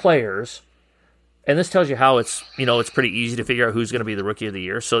 players, and this tells you how it's pretty easy to figure out who's going to be the Rookie of the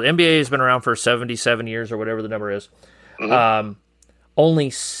Year. So the NBA has been around for 77 years or whatever the number is. Mm-hmm.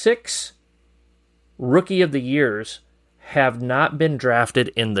 Only 6 Rookie of the Years have not been drafted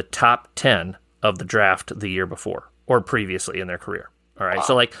in the top 10 of the draft the year before or previously in their career. All right.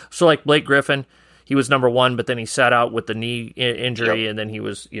 Wow. So like Blake Griffin, he was number 1, but then he sat out with the knee injury, and then he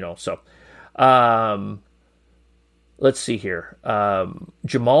was, so. Let's see here.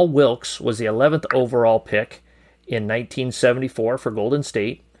 Jamal Wilkes was the 11th overall pick in 1974 for Golden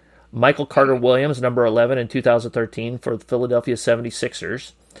State. Michael Carter-Williams, number 11 in 2013 for the Philadelphia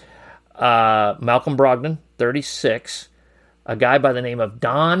 76ers. Malcolm Brogdon, 36. A guy by the name of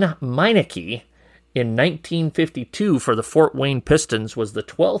Don Meineke in 1952 for the Fort Wayne Pistons was the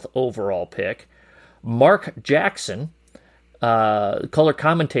 12th overall pick. Mark Jackson, color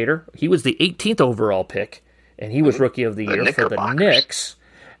commentator, he was the 18th overall pick, and he was Rookie of the Year for the Knicks.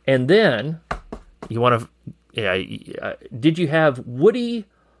 And then, did you have Woody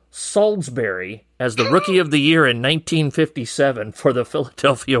Salisbury as the Rookie of the Year in 1957 for the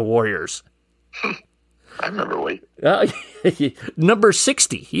Philadelphia Warriors? I remember Woody. Number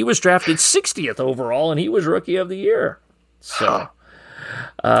 60. He was drafted 60th overall, and he was Rookie of the Year. So,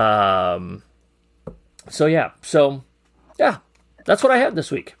 that's what I had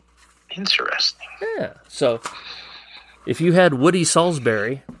this week. Interesting. Yeah. So, if you had Woody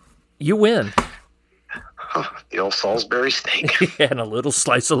Salisbury, you win. The old Salisbury steak. And a little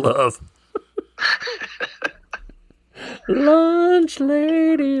slice of love. Lunch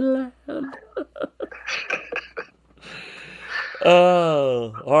lady land.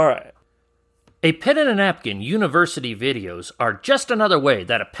 Oh, all right. A pen and a napkin university videos are just another way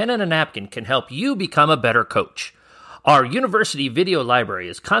that a pen and a napkin can help you become a better coach. Our university video library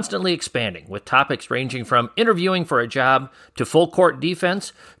is constantly expanding, with topics ranging from interviewing for a job to full court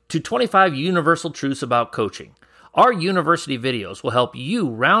defense to 25 universal truths about coaching. Our university videos will help you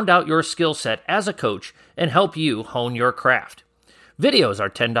round out your skill set as a coach and help you hone your craft. Videos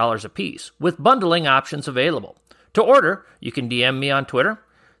are $10 a piece, with bundling options available. To order, you can DM me on Twitter,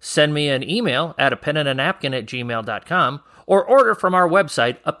 send me an email at apenandanapkin@gmail.com or order from our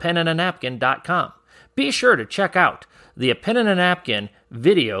website, apenandanapkin.com. Be sure to check out the A Pen and a Napkin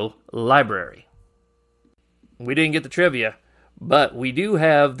video library. We didn't get the trivia, but we do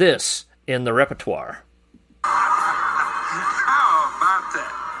have this in the repertoire. How about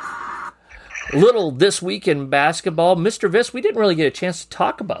that? Little This Week in Basketball. Mr. Viss, we didn't really get a chance to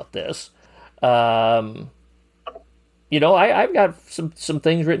talk about this. I've got some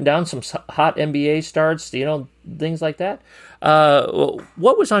things written down, some hot NBA starts, things like that.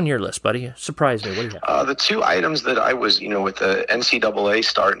 What was on your list, buddy? Surprise me. What do you have? The two items that I was, with the NCAA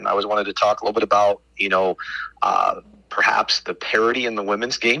starting, I wanted to talk a little bit about, perhaps the parity in the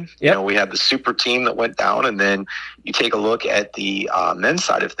women's game. Yep. We had the super team that went down, and then you take a look at the men's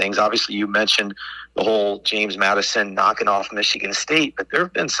side of things. Obviously, you mentioned the whole James Madison knocking off Michigan State, but there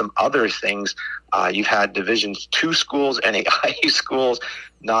have been some other things. You've had Division II schools, NAIA schools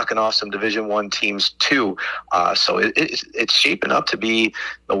knocking off some Division I teams too. So it's shaping up to be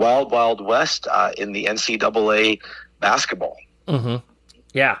the wild, wild west in the NCAA basketball. Mm-hmm.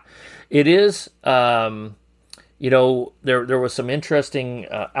 Yeah, it is. There was some interesting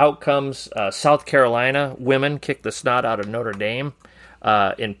outcomes. South Carolina women kicked the snot out of Notre Dame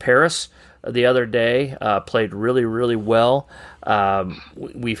in Paris the other day, played really, really well.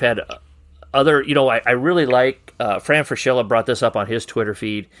 We've had other, I really like, Fran Fraschilla brought this up on his Twitter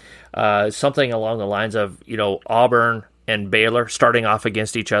feed, something along the lines of, Auburn and Baylor starting off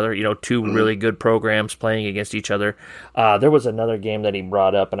against each other, two really good programs playing against each other. There was another game that he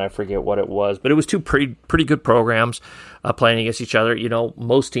brought up, and I forget what it was, but it was two pretty good programs playing against each other.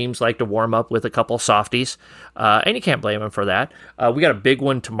 Most teams like to warm up with a couple of softies, and you can't blame them for that. We got a big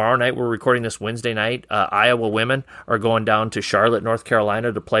one tomorrow night. We're recording this Wednesday night. Iowa women are going down to Charlotte, North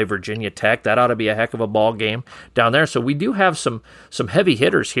Carolina to play Virginia Tech. That ought to be a heck of a ball game down there. So we do have some heavy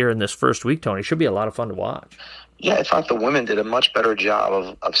hitters here in this first week, Tony. Should be a lot of fun to watch. Yeah, I thought the women did a much better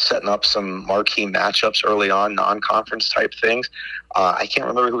job of setting up some marquee matchups early on, non-conference type things. I can't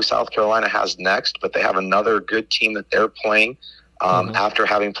remember who South Carolina has next, but they have another good team that they're playing after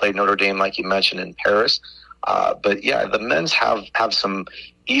having played Notre Dame, like you mentioned, in Paris. But yeah, the men's have some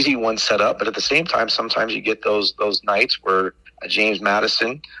easy ones set up, but at the same time, sometimes you get those nights where James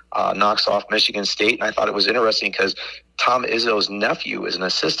Madison knocks off Michigan State, and I thought it was interesting because Tom Izzo's nephew is an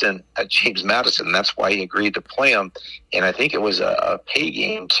assistant at James Madison. That's why he agreed to play him, and I think it was a pay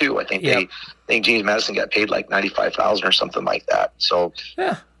game too. I think I think James Madison got paid like $95,000 or something like that. So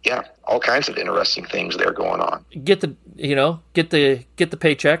yeah, all kinds of interesting things there going on. Get the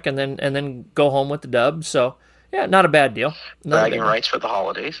paycheck and then go home with the dub. So yeah, not a bad deal. Bragging rights for the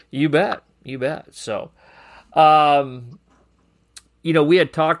holidays. You bet. So, we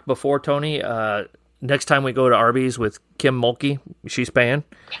had talked before, Tony. Next time we go to Arby's with Kim Mulkey, she's paying.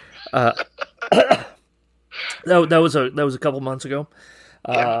 That was a couple months ago.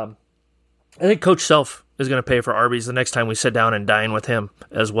 I think Coach Self is going to pay for Arby's the next time we sit down and dine with him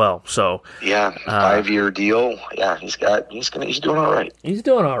as well. So 5-year deal. Yeah, he's doing all right. He's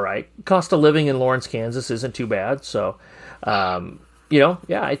doing all right. Cost of living in Lawrence, Kansas isn't too bad. So, I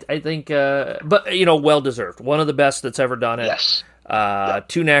think, but well deserved. One of the best that's ever done it. Yes.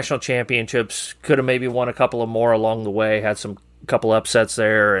 2 national championships, could have maybe won a couple of more along the way, had some couple upsets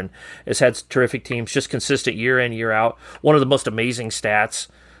there, and has had terrific teams, just consistent year in, year out. One of the most amazing stats,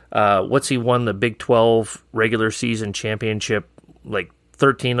 he won the Big 12 regular season championship like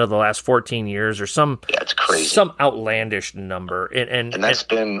 13 of the last 14 years or it's crazy. Some outlandish number. And that's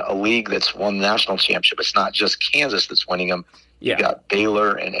been a league that's won the national championship. It's not just Kansas that's winning them. You got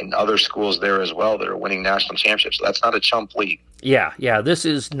Baylor and other schools there as well that are winning national championships. So that's not a chump league. Yeah, this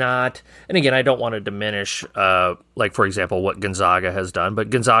is not, and again, I don't want to diminish, like, for example, what Gonzaga has done,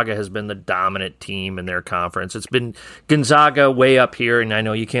 but Gonzaga has been the dominant team in their conference. It's been Gonzaga way up here, and I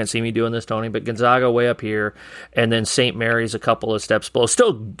know you can't see me doing this, Tony, but Gonzaga way up here, and then St. Mary's a couple of steps below.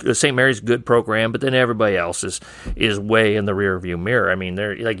 Still, St. Mary's a good program, but then everybody else is way in the rearview mirror. I mean,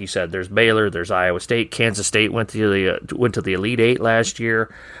 there, like you said, there's Baylor, there's Iowa State, Kansas State went to the Elite Eight last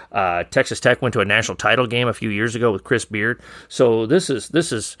year. Texas Tech went to a national title game a few years ago with Chris Beard. So this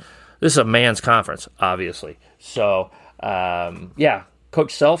is a man's conference, obviously. So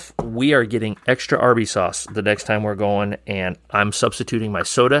Coach Self, we are getting extra Arby sauce the next time we're going, and I'm substituting my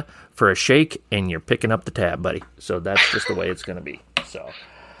soda for a shake, and you're picking up the tab, buddy. So that's just the way it's going to be. So,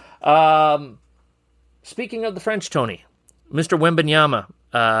 speaking of the French, Tony, Mr. Wembenyama,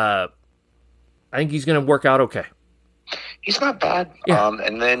 I think he's going to work out okay. He's not bad. Yeah.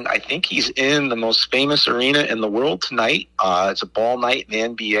 And then I think he's in the most famous arena in the world tonight. It's a ball night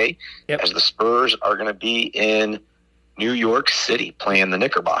in the NBA, as the Spurs are going to be in New York City playing the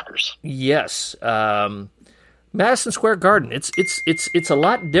Knickerbockers. Yes. Madison Square Garden. It's a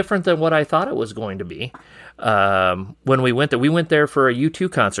lot different than what I thought it was going to be. When we went there for a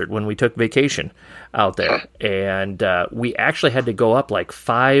U2 concert when we took vacation out there, and we actually had to go up like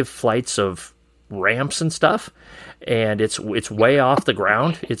 5 flights of ramps and stuff, and it's way off the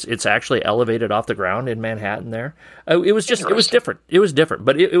ground. It's actually elevated off the ground in Manhattan there. It was different. It was different,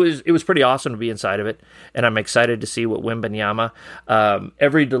 but it was pretty awesome to be inside of it, and I'm excited to see what Wembanyama.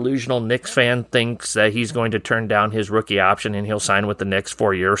 Every delusional Knicks fan thinks that he's going to turn down his rookie option and he'll sign with the Knicks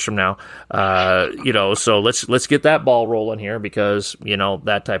 4 years from now. So let's get that ball rolling here, because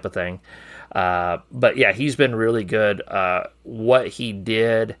that type of thing. But yeah, he's been really good. What he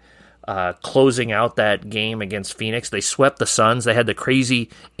did. Closing out that game against Phoenix. They swept the Suns. They had the crazy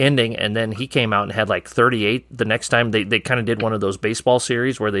ending, and then he came out and had like 38 the next time. They kind of did one of those baseball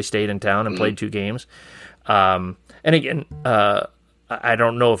series where they stayed in town and played 2 games. And again, I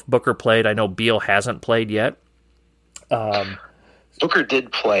don't know if Booker played. I know Beal hasn't played yet. Booker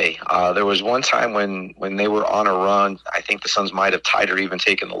did play. There was one time when they were on a run, I think the Suns might have tied or even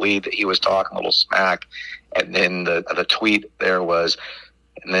taken the lead, that he was talking a little smack, and then the tweet there was,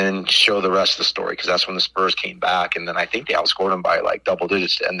 and then show the rest of the story, because that's when the Spurs came back, and then I think they outscored them by like double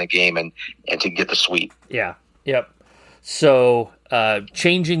digits to end the game and to get the sweep. Yeah, yep. So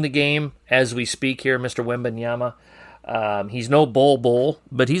changing the game as we speak here, Mr. Wembanyama. He's no bull,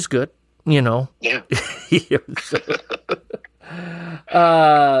 but he's good, Yeah.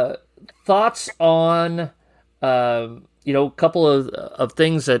 Thoughts on a couple of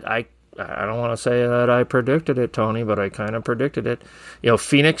things that I don't want to say that I predicted it, Tony, but I kind of predicted it.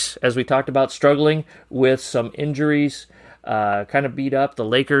 Phoenix, as we talked about, struggling with some injuries, kind of beat up. The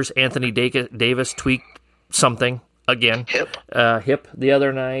Lakers, Anthony Davis tweaked something again. Hip the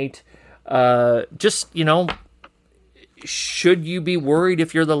other night. Should you be worried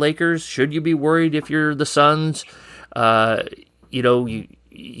if you're the Lakers? Should you be worried if you're the Suns? You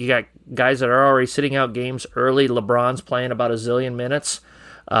got guys that are already sitting out games early. LeBron's playing about a zillion minutes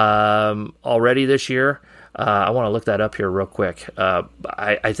already this year. I want to look that up here real quick.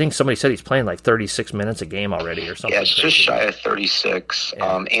 I think somebody said he's playing like 36 minutes a game already or something. Yeah, it's just shy of 36.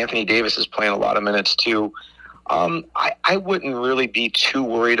 Yeah. Anthony Davis is playing a lot of minutes too. I wouldn't really be too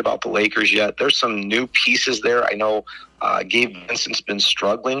worried about the Lakers yet. There's some new pieces there. I know Gabe Vincent's been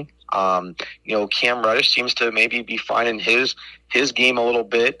struggling. Cam Reddish seems to maybe be finding his game a little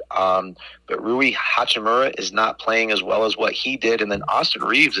bit. But Rui Hachimura is not playing as well as what he did. And then Austin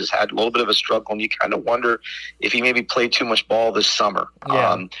Reeves has had a little bit of a struggle, and you kind of wonder if he maybe played too much ball this summer,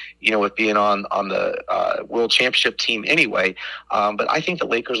 with being on the World Championship team anyway. But I think the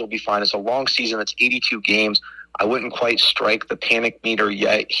Lakers will be fine. It's a long season. It's 82 games. I wouldn't quite strike the panic meter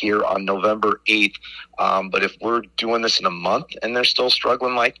yet here on November 8th. But if we're doing this in a month and they're still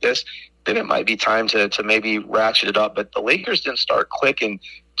struggling like this, then it might be time to maybe ratchet it up. But the Lakers didn't start clicking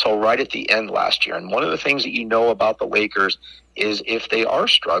till right at the end last year. And one of the things that about the Lakers is if they are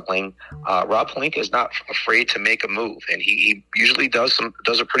struggling, Rob Pelinka is not afraid to make a move, and he usually does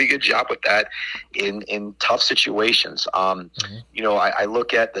a pretty good job with that in tough situations. I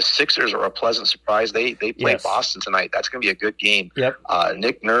look at the Sixers are a pleasant surprise. They play Boston tonight. That's going to be a good game. Yep.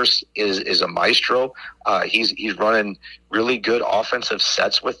 Nick Nurse is a maestro. He's running really good offensive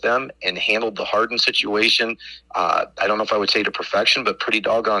sets with them and handled the Harden situation. I don't know if I would say to perfection, but pretty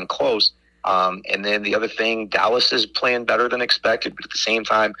doggone close. And then the other thing, Dallas is playing better than expected, but at the same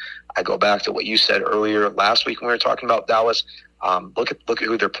time, I go back to what you said earlier last week when we were talking about Dallas. Look at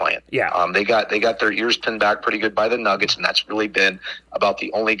who they're playing. Yeah. They got their ears pinned back pretty good by the Nuggets, and that's really been about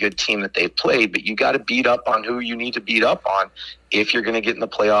the only good team that they've played. But you got to beat up on who you need to beat up on if you're going to get in the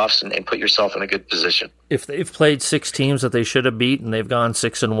playoffs and put yourself in a good position. If they've played 6 teams that they should have beat and they've gone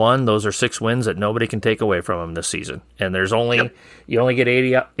 6-1, those are 6 wins that nobody can take away from them this season. And there's you only get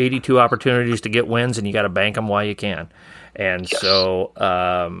 82 opportunities to get wins, and you got to bank them while you can. And so,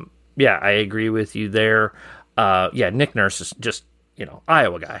 I agree with you there. Nick Nurse is just,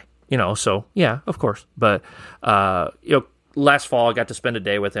 Iowa guy, so yeah, of course. But, last fall I got to spend a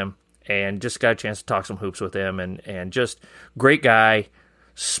day with him and just got a chance to talk some hoops with him, and just great guy,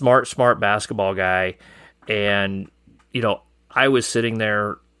 smart basketball guy. And, I was sitting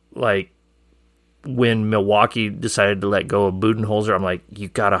there like when Milwaukee decided to let go of Budenholzer, I'm like, you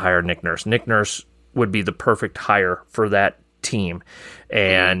got to hire Nick Nurse. Nick Nurse would be the perfect hire for that team.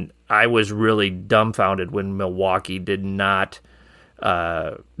 And I was really dumbfounded when Milwaukee did not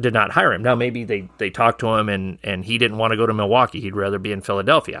hire him. Now, maybe they talked to him and he didn't want to go to Milwaukee. He'd rather be in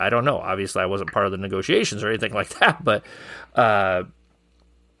Philadelphia. I don't know. Obviously, I wasn't part of the negotiations or anything like that. But,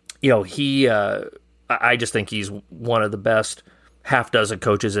 I just think he's one of the best half dozen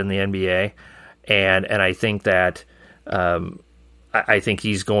coaches in the NBA, and I think that I think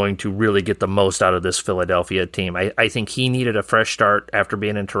he's going to really get the most out of this Philadelphia team. I think he needed a fresh start after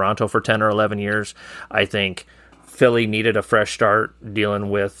being in Toronto for 10 or 11 years. I think Philly needed a fresh start dealing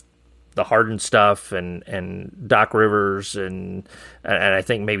with the Harden stuff and Doc Rivers, and I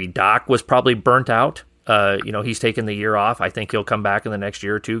think maybe Doc was probably burnt out. He's taken the year off. I think he'll come back in the next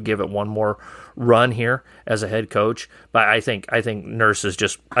year or two, give it one more run here as a head coach. But I think Nurse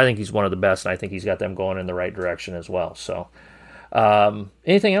is I think he's one of the best, and I think he's got them going in the right direction as well. So,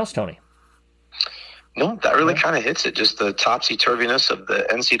 anything else, Tony? No, that really kind of hits it. Just the topsy-turviness of the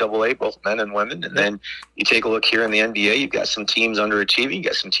NCAA, both men and women. And then you take a look here in the NBA, you've got some teams underachieving, you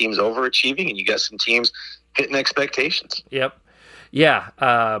got some teams overachieving, and you got some teams hitting expectations. Yep. Yeah.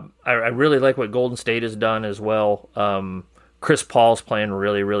 I really like what Golden State has done as well. Chris Paul's playing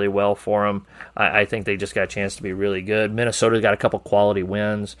really, really well for them. I think they just got a chance to be really good. Minnesota's got a couple quality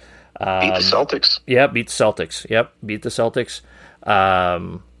wins. Beat the Celtics. Yeah, beat the Celtics. Yep, beat the Celtics.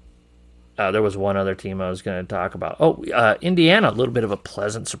 There was one other team I was going to talk about. Indiana, a little bit of a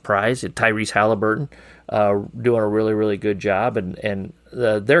pleasant surprise. Tyrese Halliburton doing a really, really good job, and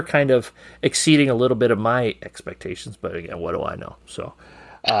they're kind of exceeding a little bit of my expectations. But again, what do I know? So,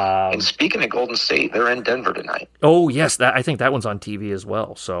 and speaking of Golden State, they're in Denver tonight. Oh yes, I think that one's on TV as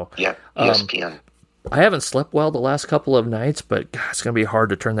well. So yeah, ESPN. I haven't slept well the last couple of nights, but God, it's going to be hard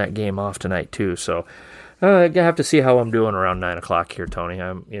to turn that game off tonight too. So. I have to see how I'm doing around 9 o'clock here, Tony.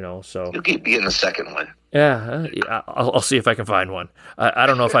 So you'll keep getting the second one. Yeah, I'll see if I can find one. I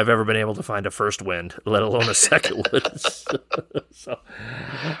don't know if I've ever been able to find a first wind, let alone a second one. So,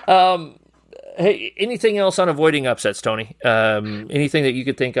 hey, anything else on avoiding upsets, Tony? Anything that you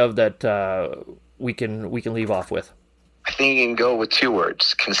could think of that we can leave off with? I think you can go with 2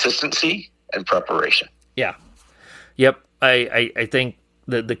 words: consistency and preparation. Yeah. Yep. I think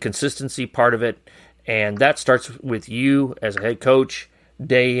the consistency part of it. And that starts with you as a head coach,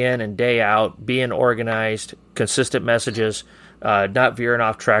 day in and day out, being organized, consistent messages, not veering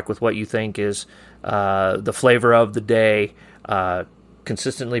off track with what you think is the flavor of the day,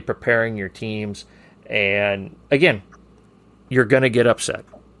 consistently preparing your teams. And again, you're going to get upset.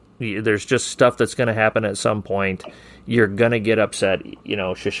 There's just stuff that's going to happen at some point. You're going to get upset.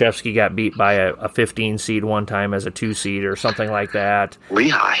 Krzyzewski got beat by a 15 seed one time as a 2 seed or something like that.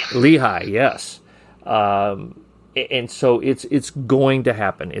 Lehigh, yes. And so it's going to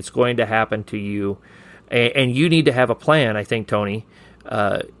happen. It's going to happen to you, and you need to have a plan. I think, Tony,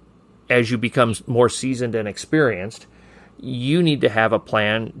 as you become more seasoned and experienced, you need to have a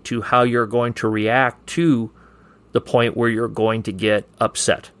plan to how you're going to react to the point where you're going to get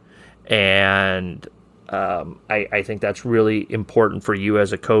upset. And I think that's really important for you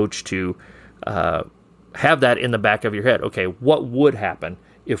as a coach to have that in the back of your head. Okay, what would happen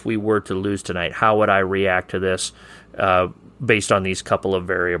if we were to lose tonight? How would I react to this based on these couple of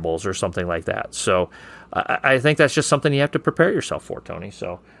variables or something like that? So I think that's just something you have to prepare yourself for, Tony.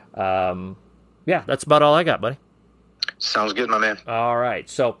 So, that's about all I got, buddy. Sounds good, my man. All right.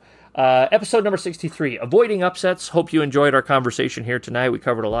 So episode number 63, Avoiding Upsets. Hope you enjoyed our conversation here tonight. We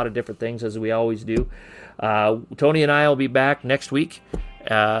covered a lot of different things, as we always do. Tony and I will be back next week.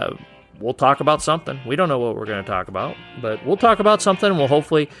 We'll talk about something. We don't know what we're going to talk about, but we'll talk about something, and we'll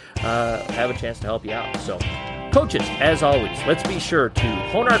hopefully have a chance to help you out. So, coaches, as always, let's be sure to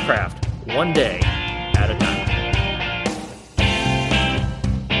hone our craft one day at a time.